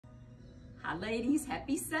Hi ladies,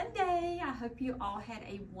 happy Sunday. I hope you all had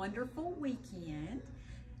a wonderful weekend.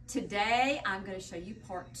 Today I'm going to show you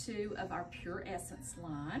part 2 of our Pure Essence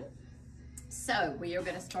line. So we are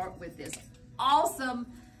going to start with this awesome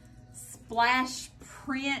splash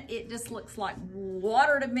print. It just looks like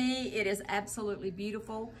water to me. It is absolutely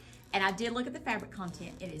beautiful. And I did look at the fabric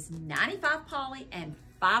content. It is 95 poly and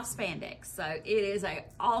 5 spandex. So it is an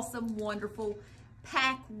awesome, wonderful,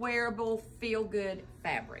 pack wearable, feel good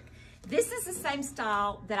fabric. This is the same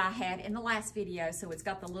style that I had in the last video. So it's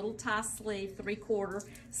got the little tie sleeve, 3/4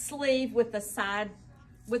 sleeve with the side,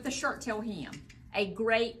 with the shirt tail hem. A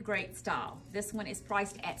great, great style. This one is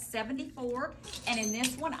priced at $74. And in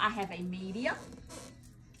this one, I have a medium.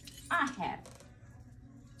 I have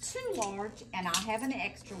 2 large and I have an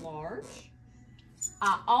extra large.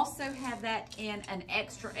 I also have that in an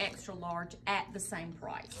extra, extra large at the same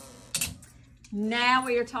price. Now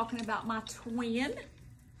we are talking about my twin.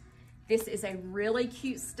 This is a really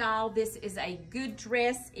cute style. This is a good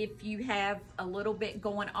dress if you have a little bit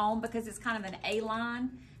going on because it's kind of an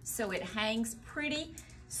A-line, so it hangs pretty.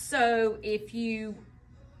 So if you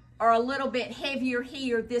are a little bit heavier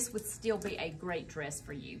here, this would still be a great dress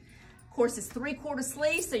for you. Of course, it's 3/4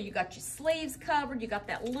 sleeves, so you got your sleeves covered. You got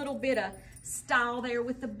that little bit of style there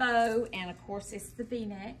with the bow, and of course, it's the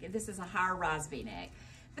V-neck. This is a higher rise V-neck.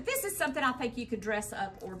 But this is something I think you could dress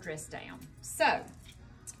up or dress down. So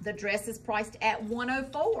the dress is priced at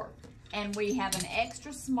 $104, and we have an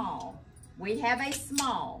extra small. We have a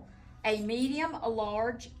small, a medium, a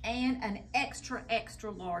large, and an extra, extra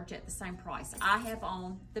large at the same price. I have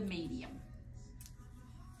on the medium.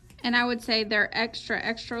 And I would say their extra,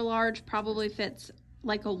 extra large probably fits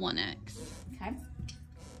like a 1X. Okay.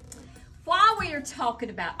 While we are talking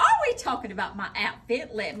about my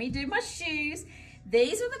outfit, let me do my shoes.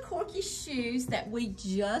 These are the Corky shoes that we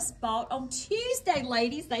just bought on Tuesday,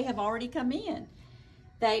 ladies. They have already come in.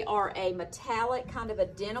 They are a metallic, kind of a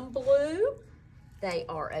denim blue. They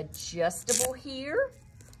are adjustable here.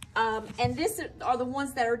 And these are the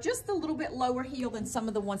ones that are just a little bit lower heel than some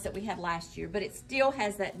of the ones that we had last year, but it still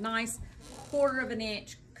has that nice 1/4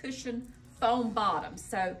 inch cushion foam bottom.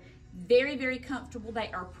 So very, very comfortable.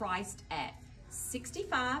 They are priced at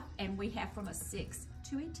 $65, and we have from a 6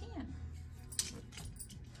 to a 10.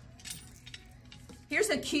 Here's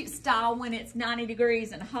a cute style when it's 90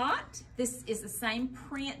 degrees and hot. This is the same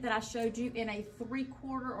print that I showed you in a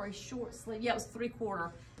 3/4 or a short sleeve. Yeah, it was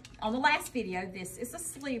 3/4 on the last video. This is a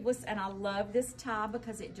sleeveless, and I love this tie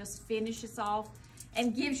because it just finishes off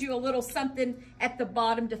and gives you a little something at the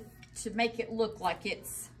bottom to make it look like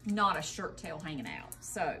it's not a shirt tail hanging out.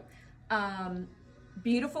 So,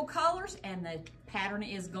 beautiful colors, and the pattern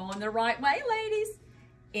is going the right way, ladies.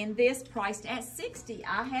 In this, priced at $60,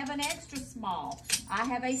 I have an extra small. I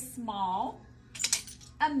have a small,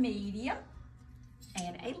 a medium,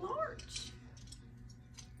 and a large.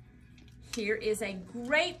 Here is a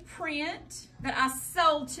great print that I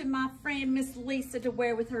sold to my friend Miss Lisa to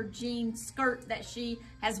wear with her jean skirt that she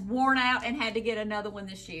has worn out and had to get another one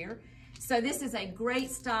this year. So this is a great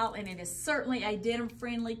style, and it is certainly a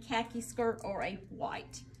denim-friendly khaki skirt or a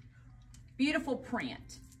white. Beautiful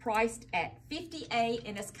print. Priced at $58,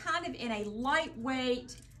 and it's kind of in a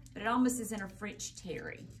lightweight, but it almost is in a French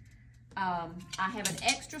terry. I have an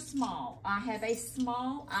extra small. I have a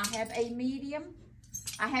small. I have a medium.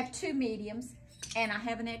 I have 2 mediums, and I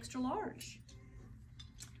have an extra large.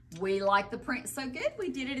 We like the print so good, we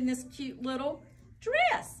did it in this cute little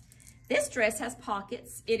dress. This dress has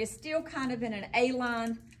pockets. It is still kind of in an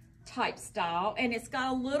A-line type style, and it's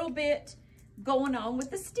got a little bit going on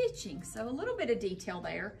with the stitching, so a little bit of detail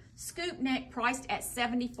there. Scoop neck, priced at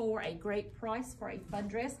 $74, a great price for a fun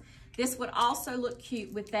dress. This would also look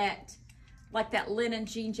cute with that, like that linen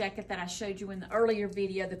jean jacket that I showed you in the earlier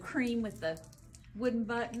video, the cream with the wooden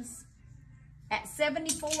buttons. At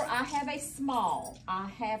 $74, I have a small, I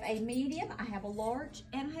have a medium, I have a large,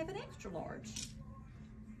 and I have an extra large.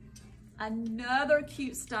 Another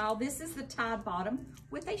cute style. This is the tie bottom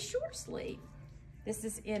with a short sleeve. This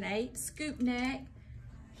is in a scoop neck.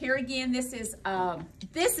 Here again, this is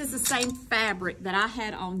the same fabric that I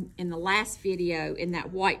had on in the last video in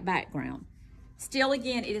that white background. Still,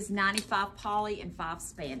 again, it is 95 poly and 5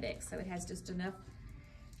 spandex, so it has just enough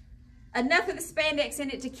of the spandex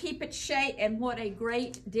in it to keep its shape, and what a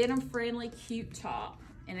great denim-friendly, cute top.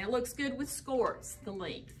 And it looks good with skirts, the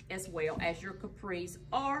length, as well as your capris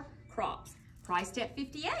or crops. Priced at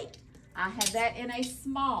 $58. I have that in a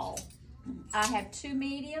small. I have 2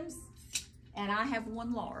 mediums, and I have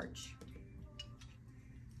 1 large.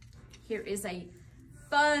 Here is a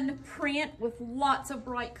fun print with lots of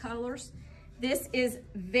bright colors. This is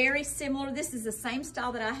very similar. This is the same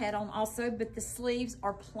style that I had on also, but the sleeves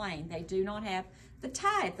are plain. They do not have the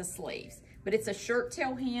tie at the sleeves, but it's a shirt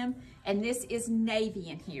tail hem, and this is navy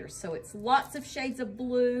in here. So it's lots of shades of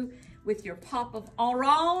blue with your pop of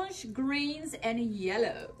orange, greens, and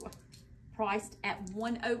yellow. Priced at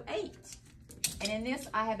 $108. And in this,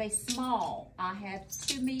 I have a small, I have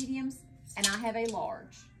 2 mediums, and I have a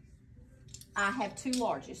large. I have 2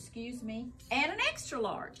 large, excuse me, and an extra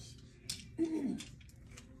large.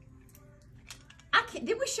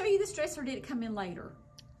 Did we show you this dress or did it come in later?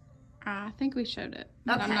 I think we showed it,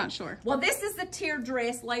 but okay. I'm not sure. Well, this is the tier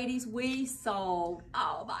dress, ladies. We sold,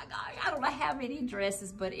 oh my God, I don't know how many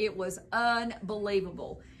dresses, but it was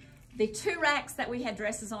unbelievable. The 2 racks that we had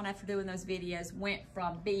dresses on after doing those videos went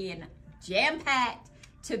from being jam-packed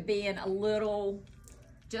to being a little,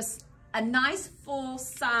 just a nice full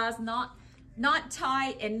size, not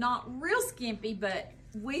tight and not real skimpy, but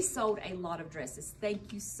we sold a lot of dresses.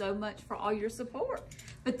 Thank you so much for all your support.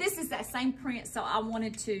 But this is that same print, so I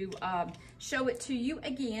wanted to show it to you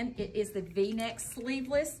again. It is the V-neck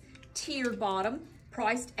sleeveless tiered bottom,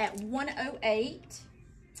 priced at $108.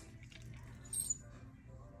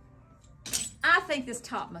 I think this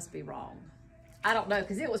top must be wrong. I don't know,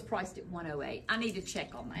 because it was priced at $108. I need to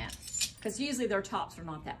check on that, because usually their tops are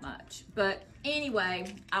not that much. But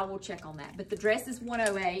anyway, I will check on that. But the dress is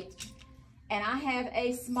 $108. And I have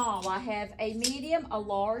a small, I have a medium, a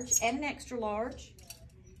large, and an extra large.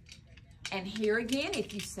 And here again,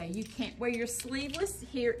 if you say you can't wear your sleeveless,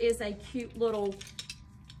 here is a cute little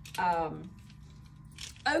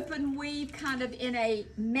open weave, kind of in a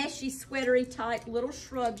meshy, sweatery type little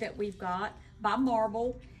shrug that we've got by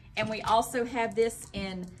Marble. And we also have this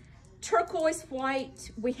in turquoise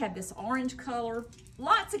white. We have this orange color,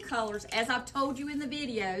 lots of colors. As I've told you in the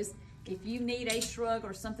videos, if you need a shrug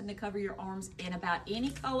or something to cover your arms in about any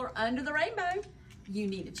color under the rainbow, you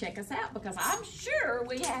need to check us out, because I'm sure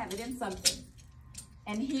we have it in something.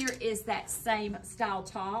 And here is that same style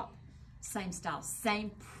top, same style, same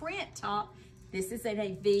print top. This is in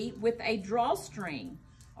a V with a drawstring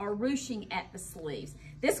or ruching at the sleeves.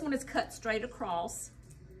 This one is cut straight across.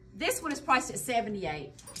 This one is priced at $78,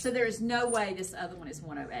 so there is no way this other one is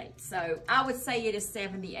 $108. So I would say it is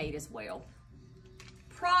 $78 as well.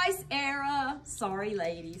 Price error, sorry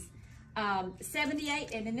ladies,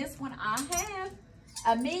 $78, and in this one I have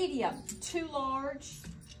a medium, 2 large,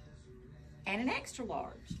 and an extra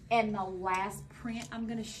large. And the last print I'm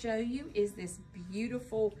gonna show you is this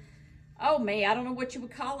beautiful, oh man, I don't know what you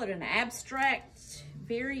would call it, an abstract,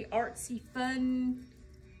 very artsy, fun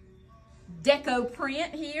deco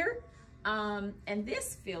print here. And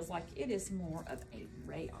this feels like it is more of a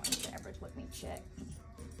rayon fabric. Let me check.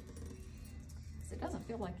 It doesn't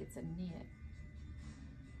feel like it's a knit.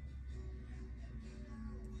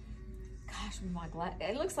 Gosh, my glass,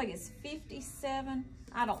 it looks like it's 57.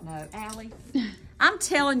 I don't know, Allie. I'm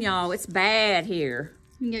telling y'all, it's bad here.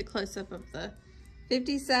 You can get close up of the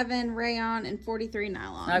 57 rayon and 43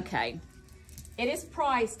 nylon. Okay. It is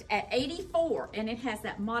priced at $84, and it has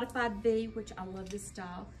that modified V, which I love this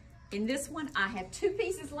style. In this one, I have 2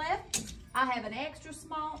 pieces left. I have an extra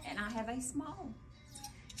small, and I have a small.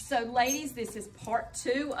 So ladies, this is part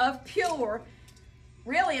 2 of Pure.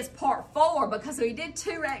 Really, it's part 4, because we did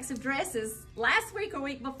 2 racks of dresses last week or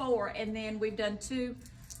week before, and then we've done two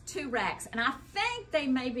racks. And I think they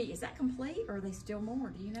may be, is that complete, or are they still more?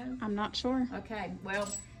 Do you know? I'm not sure. Okay, well,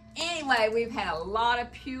 anyway, we've had a lot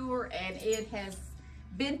of Pure, and it has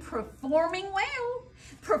been performing well.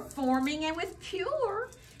 Performing and with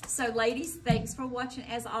Pure. So ladies, thanks for watching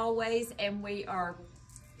as always, and we are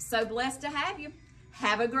so blessed to have you.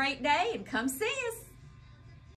 Have a great day and come see us.